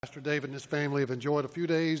Pastor David and his family have enjoyed a few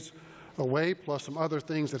days away, plus some other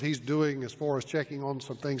things that he's doing as far as checking on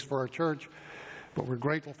some things for our church. But we're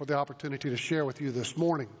grateful for the opportunity to share with you this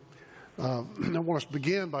morning. I want to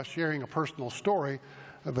begin by sharing a personal story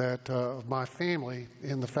that of my family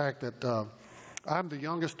in the fact that I'm the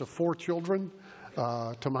youngest of four children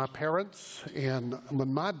to my parents. And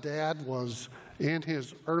when my dad was in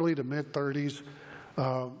his early to mid-30s,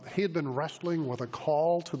 he had been wrestling with a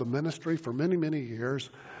call to the ministry for many, many years.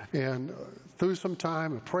 And through some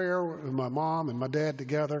time of prayer with my mom and my dad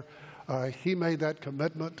together, he made that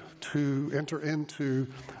commitment to enter into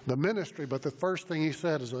the ministry. But the first thing he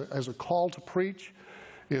said as a call to preach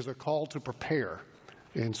is a call to prepare.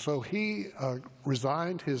 And so he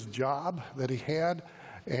resigned his job that he had,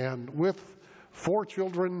 and with four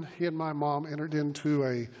children, he and my mom entered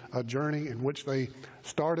into a journey in which they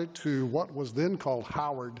started to what was then called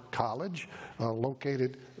Howard College,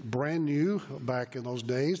 located brand new back in those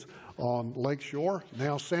days on Lake Shore,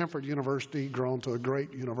 now Samford University, grown to a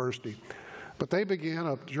great university. But they began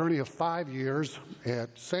a journey of 5 years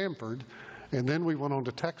at Samford, and then we went on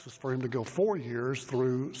to Texas for him to go 4 years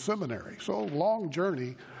through seminary. So a long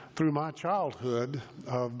journey through my childhood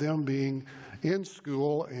of them being in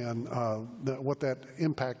school and what that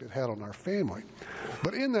impact it had on our family.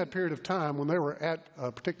 But in that period of time, when they were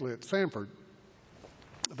particularly at Samford,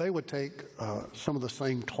 they would take some of the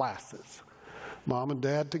same classes, mom and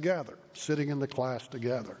dad together, sitting in the class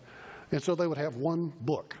together. And so they would have one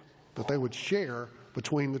book that they would share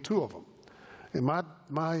between the two of them. And my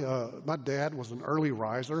dad was an early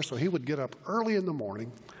riser, so he would get up early in the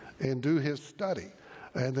morning and do his study.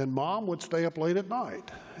 And then mom would stay up late at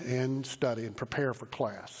night and study and prepare for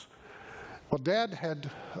class. Well, Dad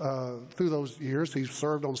had, through those years, he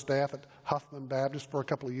served on staff at Huffman Baptist for a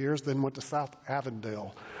couple of years, then went to South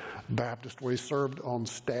Avondale Baptist where he served on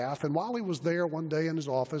staff. And while he was there one day in his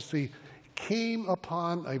office, he came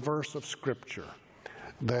upon a verse of Scripture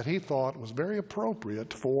that he thought was very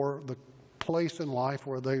appropriate for the place in life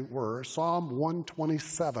where they were. Psalm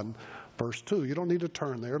 127, verse 2. You don't need to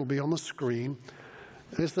turn there. It'll be on the screen.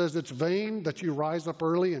 It says, "It's vain that you rise up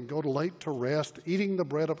early and go to late to rest, eating the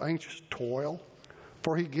bread of anxious toil,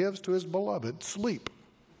 for he gives to his beloved sleep."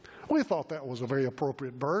 We thought that was a very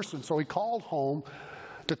appropriate verse, and so he called home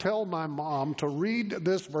to tell my mom to read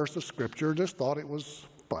this verse of Scripture. Just thought it was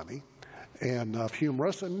funny and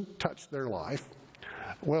humorous and touched their life.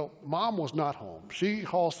 Well, Mom was not home. She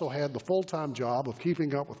also had the full-time job of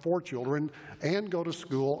keeping up with four children and go to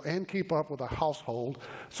school and keep up with a household.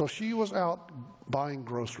 So she was out buying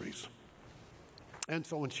groceries. And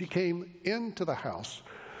so when she came into the house,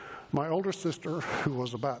 my older sister, who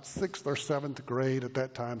was about 6th or 7th grade at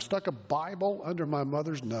that time, stuck a Bible under my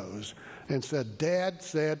mother's nose and said, "Dad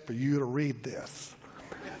said for you to read this."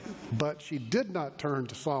 But she did not turn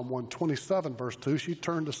to Psalm 127, verse 2. She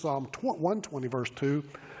turned to Psalm 120, verse 2,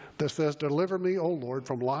 that says, "Deliver me, O Lord,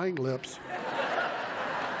 from lying lips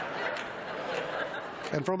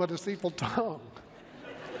and from a deceitful tongue."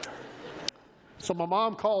 So my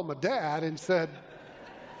mom called my dad and said,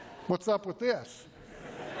 "What's up with this?"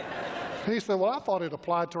 He said, "Well, I thought it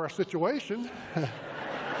applied to our situation."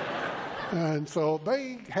 And so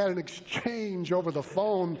they had an exchange over the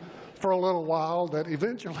phone for a little while that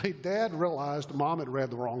eventually Dad realized Mom had read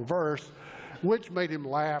the wrong verse, which made him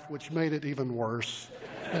laugh, which made it even worse.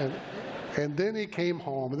 And then he came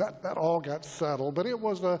home, and that all got settled. But it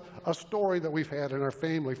was a story that we've had in our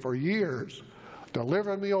family for years.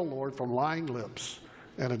 "Deliver me, O Lord, from lying lips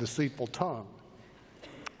and a deceitful tongue."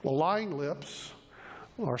 Well, lying lips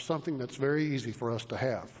are something that's very easy for us to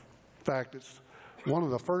have. In fact, it's one of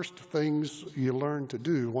the first things you learn to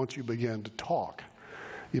do once you begin to talk.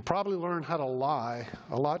 You probably learn how to lie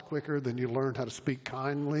a lot quicker than you learn how to speak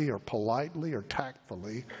kindly or politely or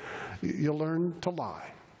tactfully. You learn to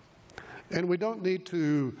lie. And we don't need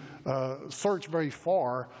to search very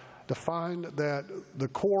far to find that the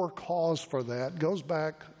core cause for that goes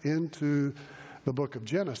back into the book of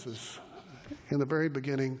Genesis, in the very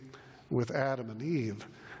beginning with Adam and Eve,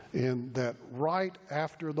 in that right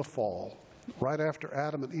after the fall, right after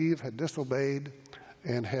Adam and Eve had disobeyed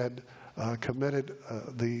and had committed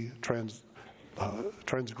the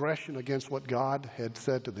transgression against what God had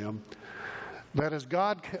said to them, that as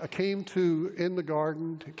God came to in the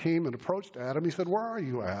garden, came and approached Adam, he said, "Where are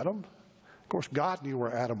you, Adam?" Of course, God knew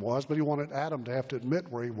where Adam was, but he wanted Adam to have to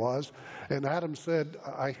admit where he was. And Adam said,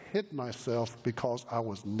 "I hid myself because I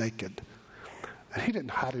was naked." And he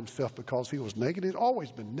didn't hide himself because he was naked. He'd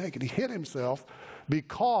always been naked. He hid himself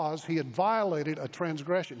because he had violated a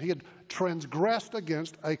transgression. He had transgressed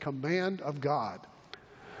against a command of God.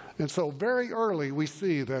 And so very early we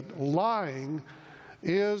see that lying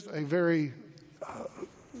is a very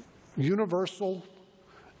universal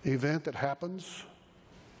event that happens.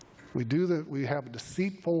 We have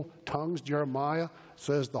deceitful tongues. Jeremiah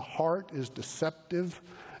says the heart is deceptive,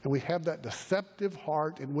 and we have that deceptive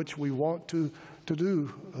heart in which we want to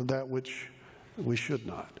do that which we should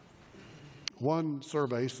not. One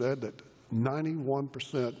survey said that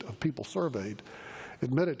 91% of people surveyed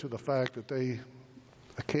admitted to the fact that they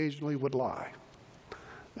occasionally would lie.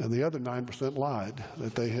 And the other 9% lied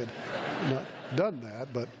that they had not done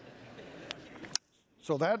that. But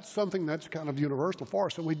so that's something that's kind of universal for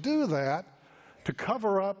us. And we do that to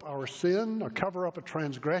cover up our sin or cover up a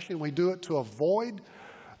transgression. We do it to avoid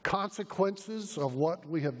consequences of what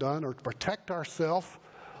we have done or to protect ourselves.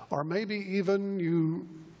 Or maybe even you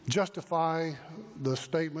justify the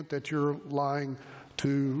statement that you're lying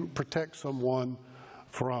to protect someone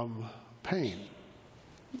from pain.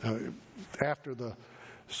 After the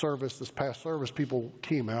service, this past service, people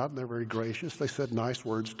came out and they're very gracious. They said nice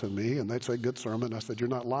words to me, and they'd say, "Good sermon." I said, "You're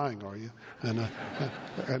not lying, are you?"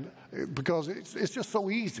 And because it's just so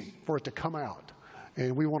easy for it to come out,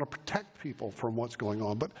 and we want to protect people from what's going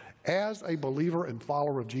on. But as a believer and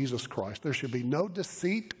follower of Jesus Christ, there should be no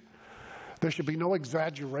deceit. There should be no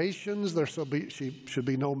exaggerations. There should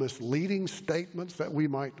be no misleading statements that we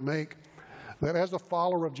might make. That as a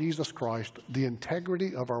follower of Jesus Christ, the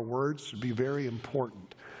integrity of our words should be very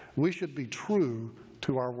important. We should be true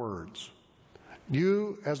to our words.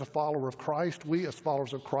 You, as a follower of Christ, we as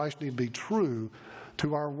followers of Christ need to be true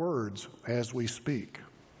to our words as we speak.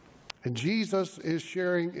 And Jesus is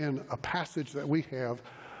sharing in a passage that we have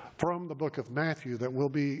from the book of Matthew that we'll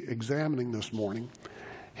be examining this morning.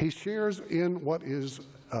 He shares in what is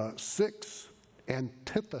 6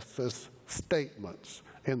 antithesis statements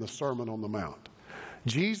in the Sermon on the Mount.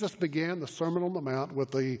 Jesus began the Sermon on the Mount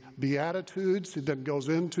with the Beatitudes. He then goes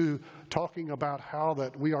into talking about how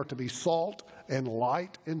that we are to be salt and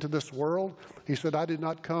light into this world. He said, "I did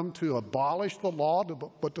not come to abolish the law,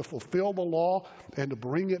 but to fulfill the law and to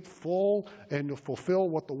bring it full and to fulfill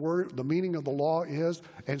what the meaning of the law is."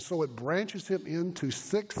 And so it branches him into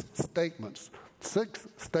 6 statements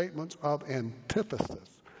of antithesis,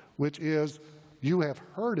 which is, "You have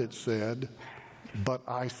heard it said, but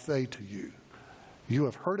I say to you." You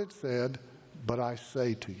have heard it said, but I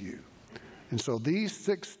say to you. And so these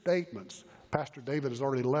 6 statements, Pastor David has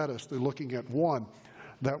already led us through looking at one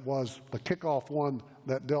that was the kickoff one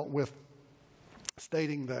that dealt with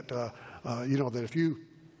stating that, that if you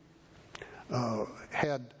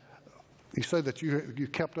he said that you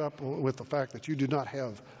kept up with the fact that you do not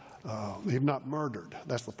have, you've not murdered.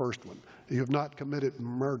 That's the first one. You have not committed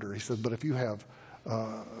murder. He said, but if you have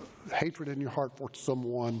hatred in your heart for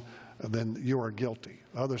someone, then you are guilty.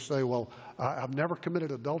 Others say, well, I've never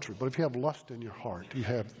committed adultery, but if you have lust in your heart, you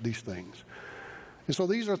have these things. And so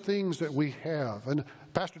these are things that we have. And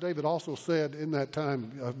Pastor David also said in that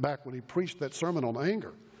time, back when he preached that sermon on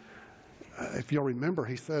anger, if you'll remember,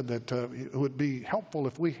 he said that it would be helpful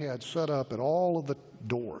if we had set up at all of the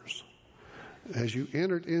doors, as you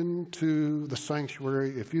entered into the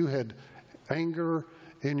sanctuary, if you had anger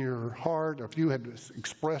in your heart, or if you had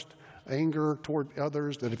expressed anger toward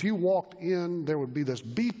others, that if you walked in, there would be this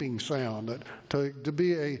beeping sound to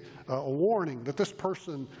be a warning that this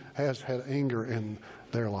person has had anger in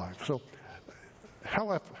their life. So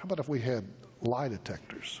how about if we had lie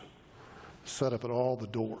detectors set up at all the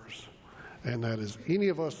doors? And that is, any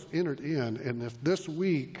of us entered in, and if this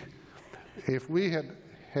week, if we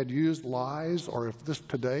had used lies, or if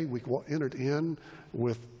today we entered in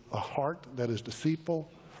with a heart that is deceitful,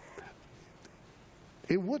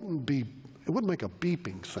 it wouldn't make a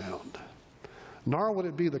beeping sound, nor would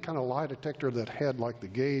it be the kind of lie detector that had like the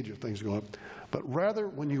gauge of things going up, but rather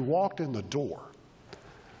when you walked in the door,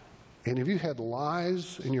 and if you had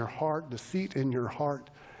lies in your heart, deceit in your heart,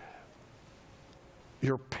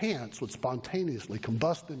 your pants would spontaneously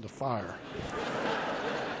combust into fire.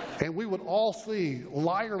 And we would all see,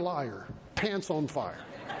 liar, liar, pants on fire.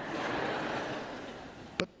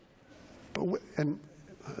 And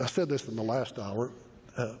I said this in the last hour,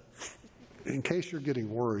 in case you're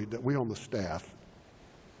getting worried that we on the staff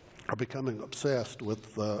are becoming obsessed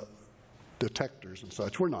with detectors and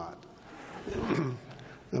such, we're not.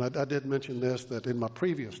 And I did mention this, that in my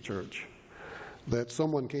previous church, that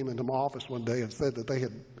someone came into my office one day and said that they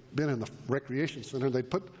had been in the recreation center. They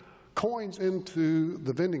put coins into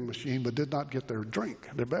the vending machine but did not get their drink,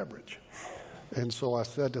 their beverage. And so I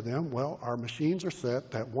said to them, well, our machines are set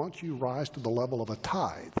that once you rise to the level of a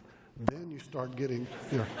tithe, then you start getting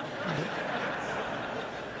your...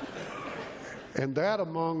 And that,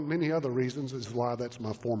 among many other reasons, is why that's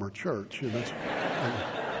my former church. And that's,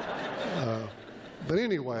 But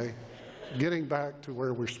anyway, getting back to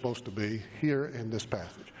where we're supposed to be here in this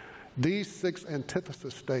passage. These 6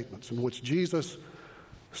 antithesis statements in which Jesus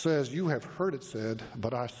says, "You have heard it said,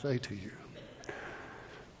 but I say to you."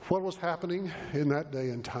 What was happening in that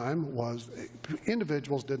day and time was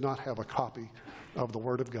individuals did not have a copy of the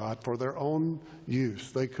Word of God for their own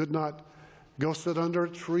use. They could not go sit under a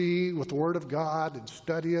tree with the Word of God and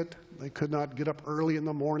study it. They could not get up early in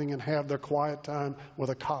the morning and have their quiet time with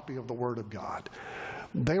a copy of the Word of God.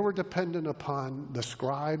 They were dependent upon the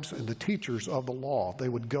scribes and the teachers of the law. They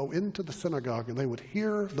would go into the synagogue and they would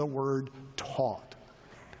hear the Word taught.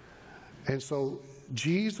 And so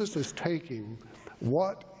Jesus is taking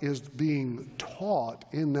what is being taught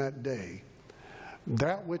in that day,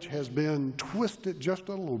 that which has been twisted just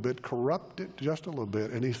a little bit, corrupted just a little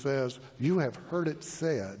bit, and he says, "You have heard it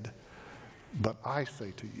said, but I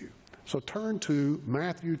say to you." So turn to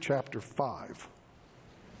Matthew chapter 5,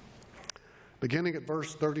 beginning at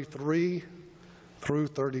verse 33 through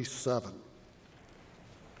 37.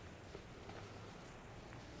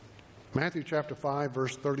 Matthew chapter 5,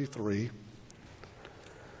 verse 33.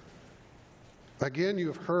 "Again, you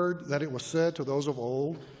have heard that it was said to those of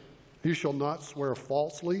old, 'You shall not swear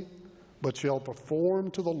falsely, but shall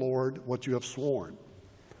perform to the Lord what you have sworn.'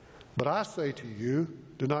 But I say to you,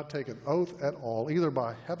 do not take an oath at all, either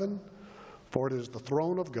by heaven, for it is the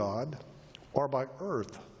throne of God, or by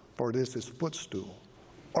earth, for it is his footstool,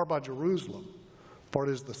 or by Jerusalem, for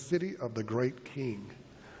it is the city of the great King.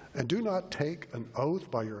 And do not take an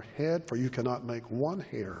oath by your head, for you cannot make one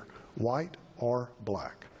hair white or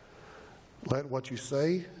black. Let what you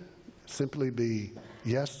say simply be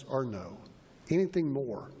yes or no. Anything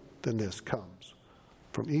more than this comes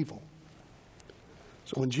from evil."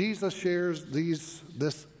 So when Jesus shares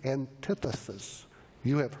this antithesis,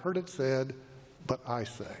 "You have heard it said, but I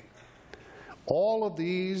say," all of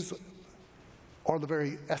these are the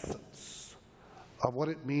very essence of what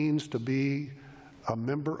it means to be a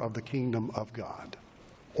member of the kingdom of God.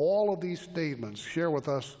 All of these statements share with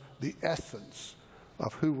us the essence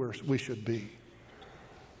of who we should be.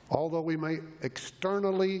 Although we may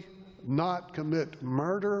externally not commit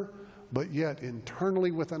murder, but yet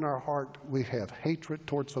internally within our heart we have hatred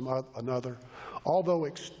towards another. Although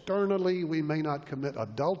externally we may not commit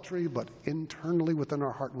adultery, but internally within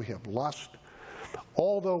our heart we have lust.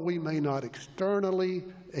 Although we may not externally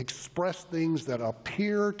express things that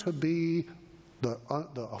appear to be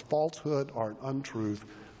a falsehood or an untruth,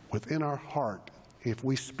 within our heart, if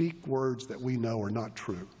we speak words that we know are not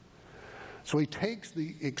true. So he takes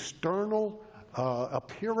the external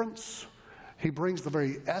appearance, he brings the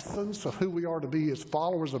very essence of who we are to be as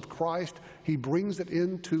followers of Christ, he brings it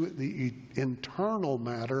into the internal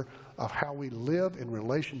matter of how we live in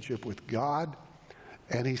relationship with God,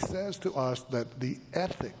 and he says to us that the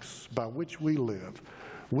ethics by which we live,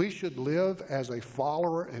 we should live as a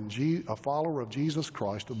follower of Jesus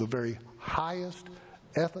Christ of the very highest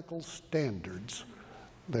ethical standards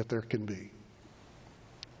that there can be.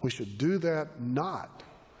 We should do that not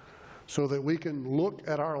so that we can look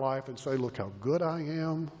at our life and say, "Look how good I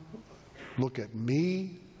am. Look at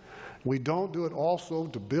me." We don't do it also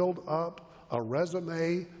to build up a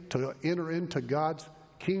resume to enter into God's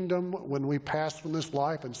kingdom when we pass from this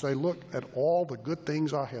life and say, "Look at all the good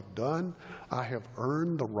things I have done. I have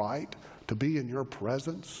earned the right to be in your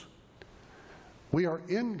presence." We are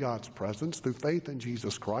in God's presence through faith in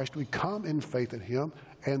Jesus Christ. We come in faith in him,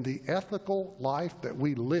 and the ethical life that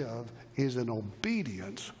we live is in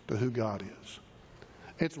obedience to who God is.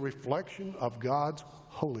 It's a reflection of God's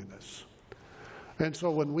holiness. And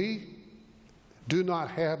so when we do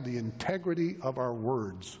not have the integrity of our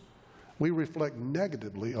words, we reflect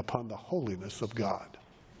negatively upon the holiness of God.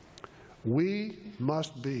 We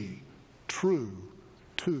must be true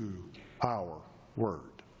to our word.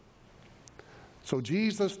 So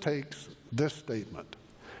Jesus takes this statement.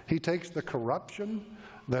 He takes the corruption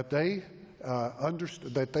that they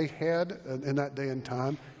had in that day and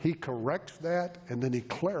time. He corrects that, and then he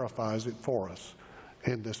clarifies it for us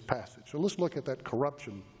in this passage. So let's look at that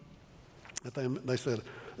corruption. They said,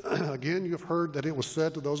 "Again, you've heard that it was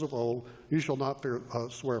said to those of old, 'You shall not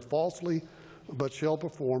swear falsely, but shall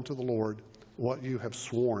perform to the Lord what you have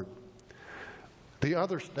sworn.'" The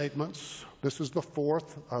other statements, this is the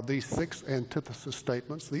fourth of these 6 antithesis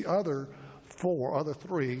statements. The other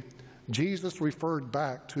three, Jesus referred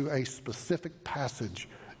back to a specific passage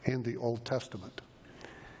in the Old Testament.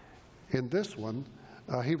 In this one,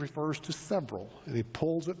 he refers to several, and he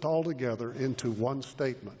pulls it all together into one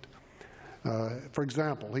statement. For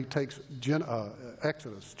example, he takes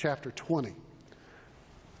Exodus chapter 20.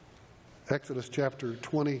 Exodus chapter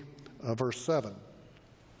 20, verse 7.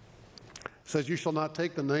 says, "You shall not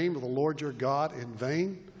take the name of the Lord your God in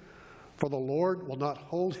vain, for the Lord will not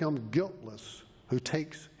hold him guiltless who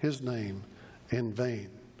takes his name in vain."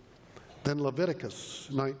 Then Leviticus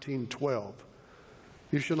 19:12,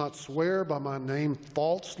 "You shall not swear by my name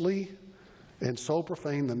falsely and so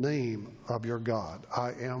profane the name of your God.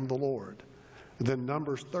 I am the Lord." And then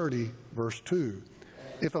Numbers 30, verse 2,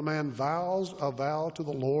 "If a man vows a vow to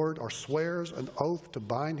the Lord or swears an oath to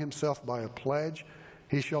bind himself by a pledge,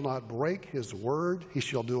 he shall not break his word. He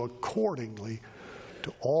shall do accordingly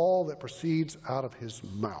to all that proceeds out of his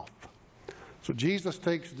mouth." So Jesus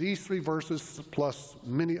takes these three verses plus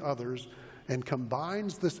many others and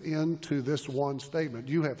combines this into this one statement.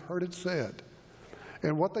 You have heard it said.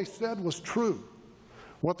 And what they said was true.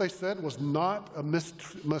 What they said was not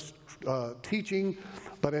a teaching,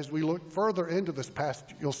 but as we look further into this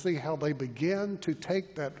passage, you'll see how they began to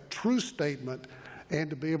take that true statement and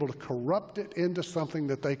to be able to corrupt it into something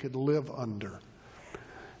that they could live under.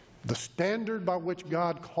 The standard by which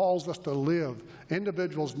God calls us to live,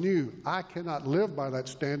 individuals knew, I cannot live by that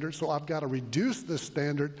standard, so I've got to reduce this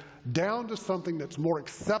standard down to something that's more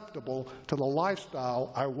acceptable to the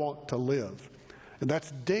lifestyle I want to live. And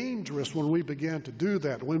that's dangerous when we begin to do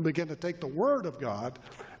that. When we begin to take the Word of God,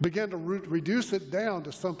 begin to reduce it down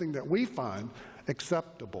to something that we find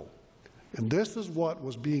acceptable. And this is what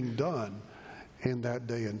was being done in that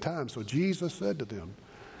day and time. So Jesus said to them,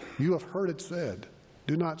 "You have heard it said,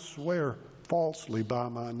 do not swear falsely by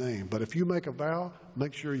my name. But if you make a vow,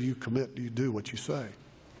 make sure you do what you say."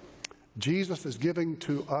 Jesus is giving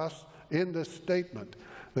to us in this statement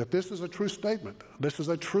that this is a true statement. This is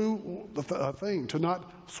a true thing, to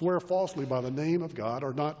not swear falsely by the name of God,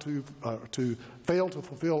 or not to fail to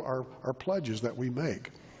fulfill our pledges that we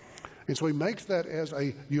make. And so he makes that as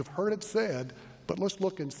you've heard it said, but let's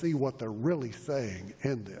look and see what they're really saying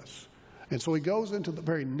in this. And so he goes into the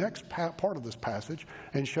very next part of this passage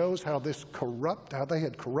and shows how they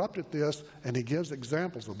had corrupted this, and he gives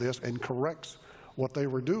examples of this and corrects what they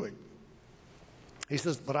were doing. He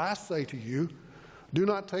says, "But I say to you, do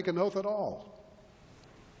not take an oath at all,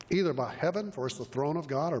 either by heaven, for it's the throne of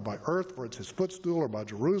God, or by earth, for it's his footstool, or by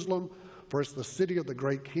Jerusalem, for it's the city of the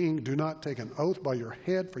great king. Do not take an oath by your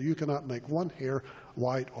head, for you cannot make one hair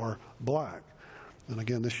white or black." And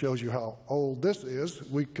again, this shows you how old this is.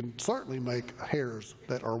 We can certainly make hairs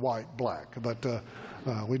that are white, black, but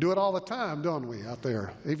we do it all the time, don't we, out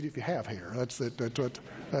there? Even if you have hair,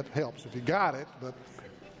 that helps if you got it.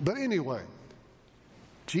 But anyway,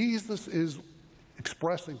 Jesus is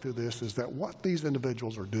expressing through this is that what these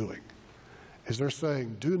individuals are doing is they're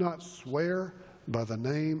saying, do not swear by the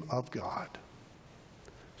name of God.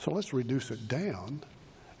 So let's reduce it down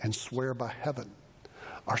and swear by heaven,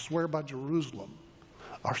 or swear by Jerusalem,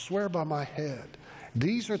 or swear by my head.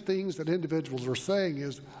 These are things that individuals are saying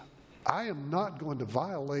is, I am not going to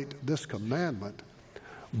violate this commandment,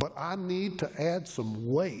 but I need to add some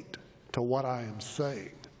weight to what I am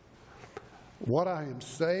saying. What I am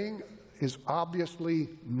saying is obviously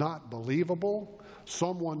not believable.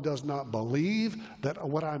 Someone does not believe that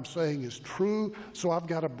what I'm saying is true, so I've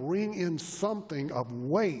got to bring in something of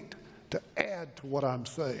weight to add to what I'm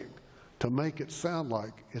saying, to make it sound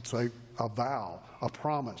like it's a vow, a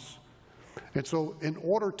promise. And so in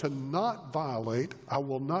order to not violate, I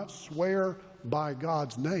will not swear by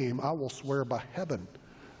God's name, I will swear by heaven.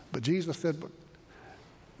 But Jesus said,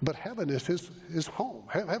 but heaven is his home.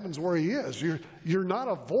 Heaven's where he is. You're not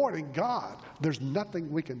avoiding God. There's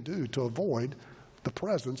nothing we can do to avoid the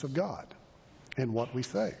presence of God in what we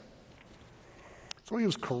say. So he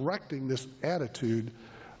was correcting this attitude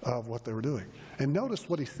of what they were doing. And notice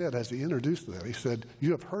what he said as he introduced that. He said, "You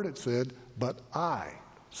have heard it said, but I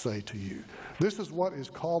say to you." This is what is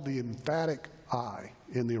called the emphatic I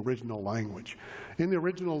in the original language. In the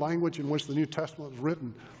original language in which the New Testament was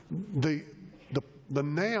written, the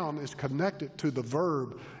noun is connected to the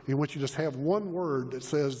verb, in which you just have one word that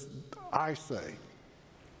says, I say.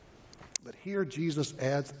 But here Jesus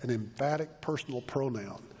adds an emphatic personal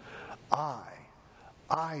pronoun.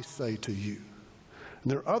 I say to you.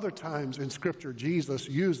 And there are other times in Scripture Jesus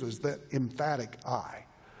uses that emphatic I.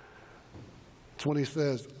 It's when he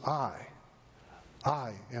says, I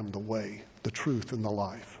am the way, the truth, and the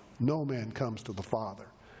life. No man comes to the Father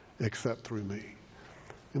except through me.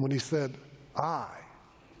 And when he said,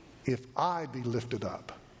 if I be lifted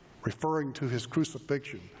up, referring to his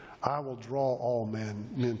crucifixion, I will draw all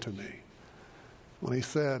men to me. When he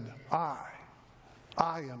said, I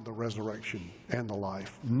am the resurrection and the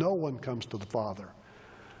life. No one comes to the Father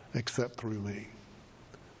except through me.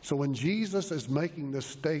 So when Jesus is making this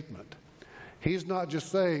statement, he's not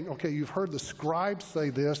just saying, okay, you've heard the scribes say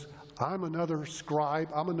this, I'm another scribe.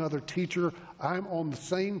 I'm another teacher. I'm on the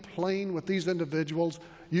same plane with these individuals.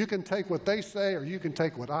 You can take what they say, or you can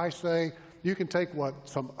take what I say. You can take what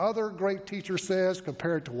some other great teacher says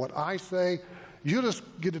compared to what I say. You just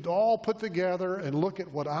get it all put together and look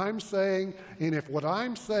at what I'm saying. And if what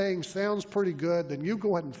I'm saying sounds pretty good, then you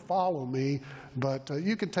go ahead and follow me. But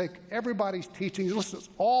you can take everybody's teachings. Let's just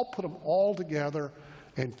all put them all together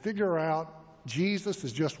and figure out Jesus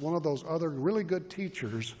is just one of those other really good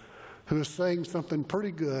teachers who is saying something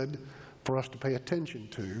pretty good for us to pay attention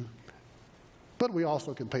to. But we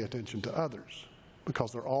also can pay attention to others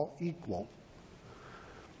because they're all equal.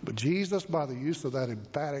 But Jesus, by the use of that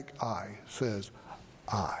emphatic I, says,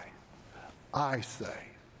 I say.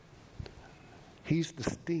 He's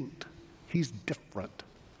distinct. He's different.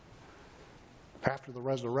 After the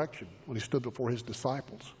resurrection, when he stood before his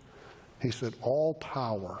disciples, he said, all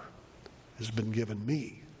power has been given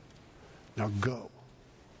me. Now go.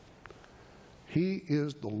 He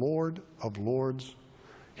is the Lord of lords.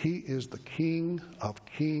 He is the King of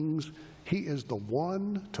kings. He is the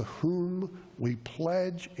one to whom we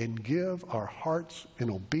pledge and give our hearts in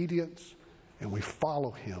obedience, and we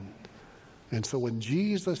follow him. And so when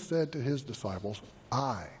Jesus said to his disciples,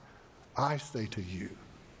 I say to you,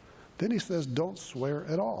 then he says, don't swear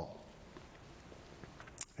at all.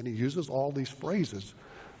 And he uses all these phrases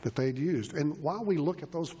that they'd used. And while we look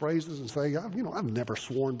at those phrases and say, I've never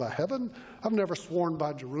sworn by heaven, I've never sworn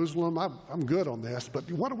by Jerusalem, I'm good on this, but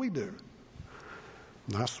what do we do?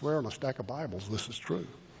 And I swear on a stack of Bibles, this is true.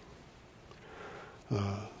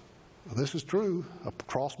 This is true.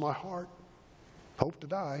 Across my heart, hope to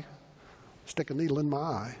die, stick a needle in my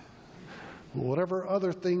eye. Whatever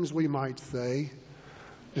other things we might say,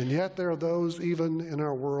 and yet there are those even in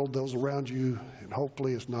our world, those around you, and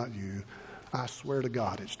hopefully it's not you, I swear to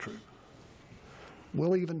God it's true.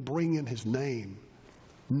 We'll even bring in his name,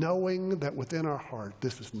 knowing that within our heart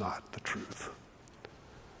this is not the truth.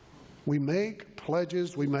 We make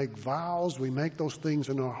pledges, we make vows, we make those things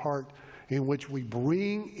in our heart in which we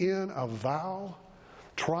bring in a vow,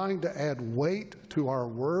 trying to add weight to our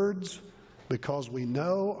words because we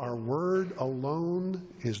know our word alone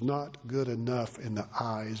is not good enough in the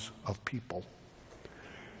eyes of people.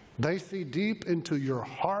 They see deep into your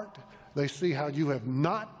heart. They see how you have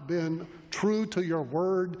not been true to your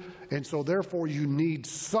word, and so therefore you need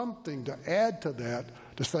something to add to that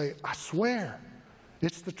to say, I swear,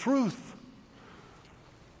 it's the truth.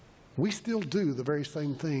 We still do the very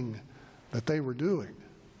same thing that they were doing.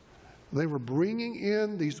 They were bringing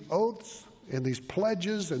in these oaths and these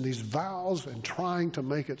pledges and these vows and trying to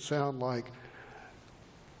make it sound like,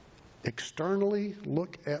 externally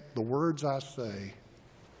look at the words I say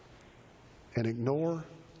and ignore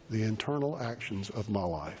the internal actions of my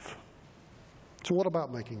life. So what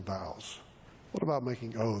about making vows? What about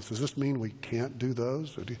making oaths? Does this mean we can't do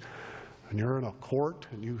those? And you're in a court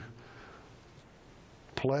and you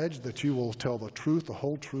pledge that you will tell the truth, the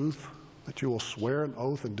whole truth, that you will swear an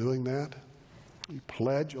oath in doing that. You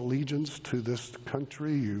pledge allegiance to this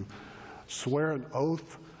country. You swear an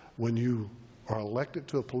oath when you are elected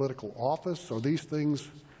to a political office. Are these things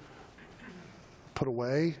put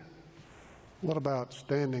away? What about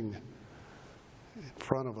standing in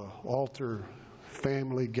front of an altar,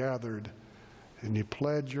 family gathered, and you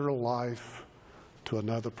pledge your life to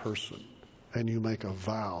another person, and you make a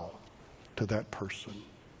vow to that person?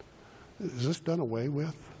 Is this done away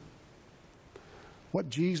with? What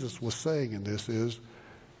Jesus was saying in this is,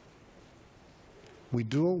 we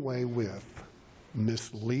do away with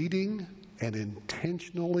misleading and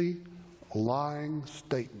intentionally lying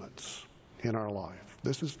statements in our life.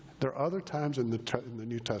 There are other times in the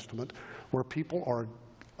New Testament where people are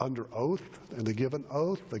under oath, and they give an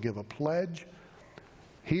oath, they give a pledge.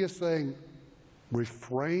 He is saying,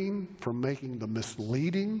 refrain from making the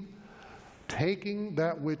misleading, taking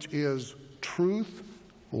that which is truth,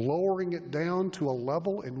 lowering it down to a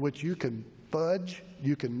level in which you can fudge,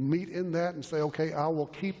 you can meet in that and say, okay, I will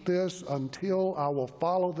keep this until I will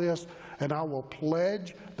follow this, and I will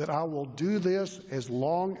pledge that I will do this as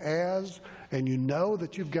long as, and you know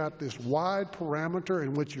that you've got this wide parameter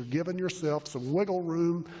in which you're giving yourself some wiggle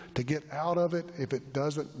room to get out of it if it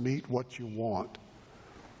doesn't meet what you want.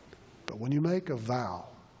 But when you make a vow,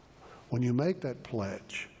 when you make that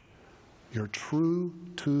pledge, you're true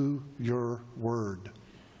to your word.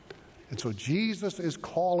 And so Jesus is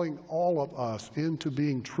calling all of us into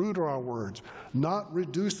being true to our words, not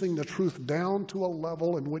reducing the truth down to a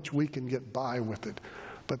level in which we can get by with it,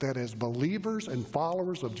 but that as believers and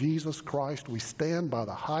followers of Jesus Christ, we stand by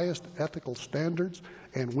the highest ethical standards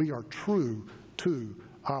and we are true to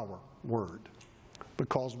our word.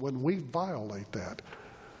 Because when we violate that,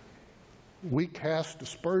 we cast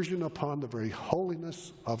dispersion upon the very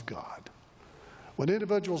holiness of God. When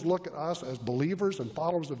individuals look at us as believers and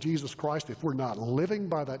followers of Jesus Christ, if we're not living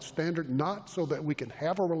by that standard, not so that we can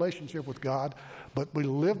have a relationship with God, but we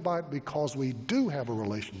live by it because we do have a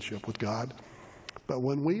relationship with God. But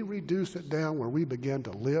when we reduce it down, where we begin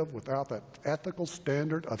to live without that ethical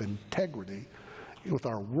standard of integrity with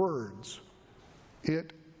our words,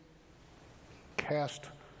 it casts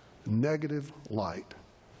negative light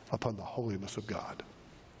upon the holiness of God.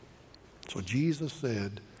 So Jesus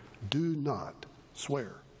said, do not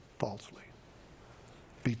swear falsely.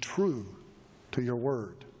 Be true to your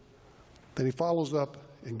word. Then he follows up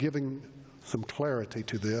in giving some clarity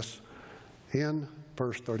to this in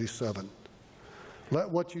verse 37. Let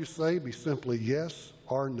what you say be simply yes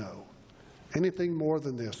or no. Anything more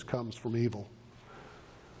than this comes from evil.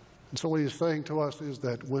 And so what he's saying to us is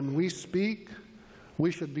that when we speak,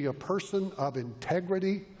 we should be a person of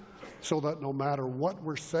integrity, so that no matter what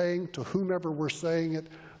we're saying, to whomever we're saying it,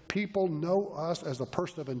 people know us as a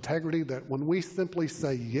person of integrity, that when we simply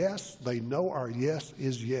say yes, they know our yes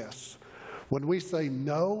is yes. When we say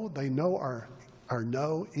no, they know our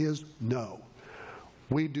no is no.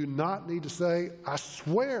 We do not need to say, I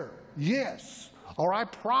swear, yes, or I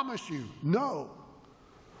promise you, no.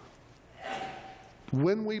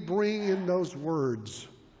 When we bring in those words,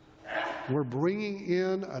 we're bringing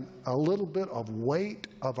in a little bit of weight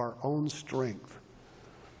of our own strength.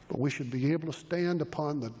 But we should be able to stand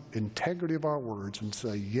upon the integrity of our words and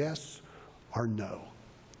say yes or no.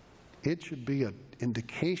 It should be an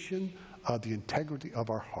indication of the integrity of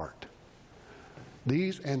our heart.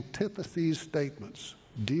 These antitheses statements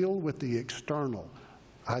deal with the external.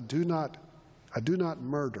 I do not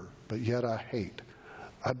murder, but yet I hate.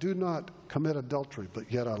 I do not commit adultery,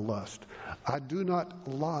 but yet I lust. I do not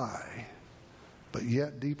lie, but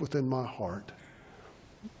yet deep within my heart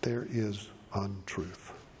there is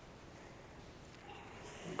untruth.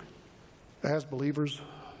 As believers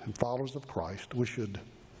and followers of Christ, we should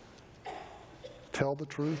tell the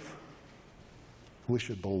truth. We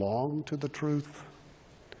should belong to the truth.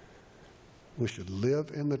 We should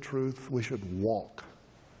live in the truth. We should walk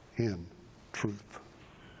in truth.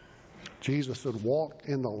 Jesus said, walk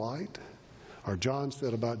in the light. Or John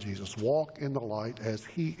said about Jesus, walk in the light as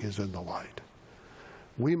he is in the light.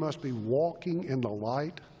 We must be walking in the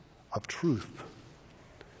light of truth.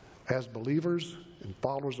 As believers and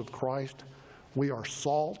followers of Christ, we are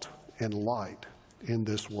salt and light in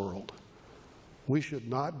this world. We should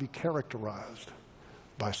not be characterized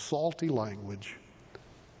by salty language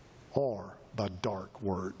or by dark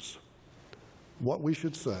words. What we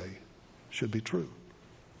should say should be true.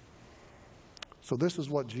 So this is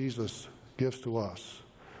what Jesus gives to us,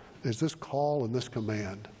 is this call and this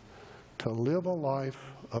command to live a life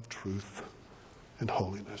of truth and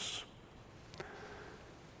holiness.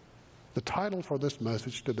 The title for this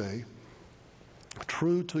message today,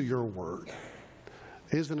 True to Your Word,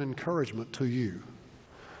 is an encouragement to you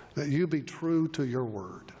that you be true to your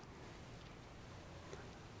word.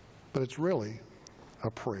 But it's really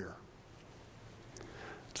a prayer.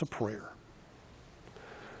 It's a prayer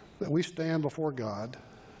that we stand before God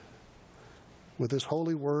with His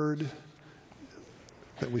holy word,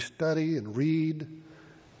 that we study and read,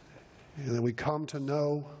 and that we come to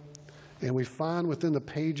know, and we find within the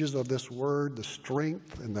pages of this word the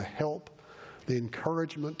strength and the help, the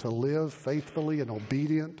encouragement to live faithfully and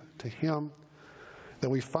obedient to Him, that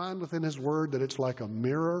we find within His word that it's like a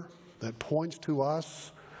mirror that points to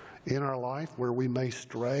us in our life where we may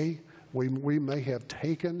stray. We may have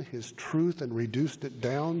taken His truth and reduced it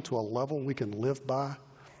down to a level we can live by,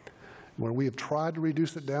 where we have tried to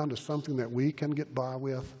reduce it down to something that we can get by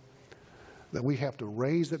with, that we have to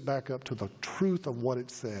raise it back up to the truth of what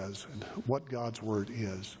it says and what God's word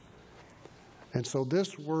is. And so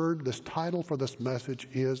this word, this title for this message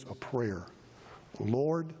is a prayer.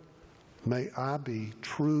 Lord, may I be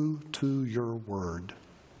true to your word.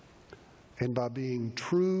 And by being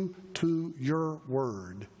true to your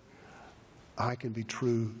word, I can be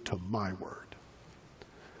true to my word.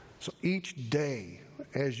 So each day,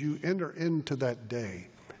 as you enter into that day,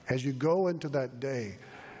 as you go into that day,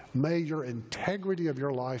 may your integrity of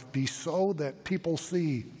your life be so that people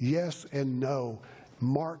see yes and no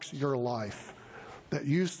marks your life. That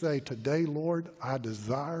you say, today, Lord, I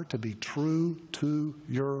desire to be true to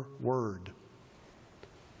your word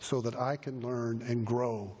so that I can learn and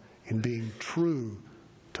grow in being true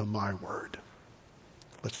to my word.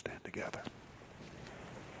 Let's stand together.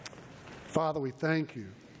 Father, we thank you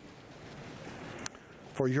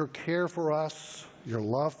for your care for us, your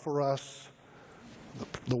love for us,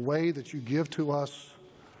 the way that you give to us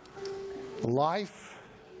life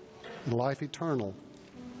and life eternal.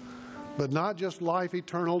 But not just life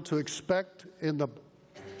eternal to expect in the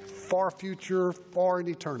far future, far in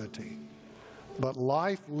eternity, but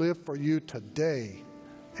life lived for you today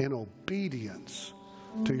in obedience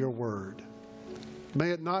to your word.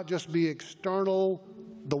 May it not just be external,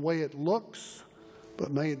 the way it looks,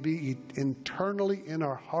 but may it be internally in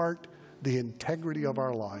our heart, the integrity of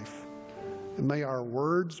our life. And may our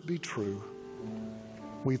words be true.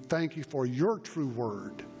 We thank you for your true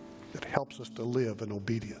word that helps us to live in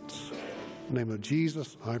obedience. In the name of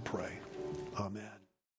Jesus, I pray. Amen.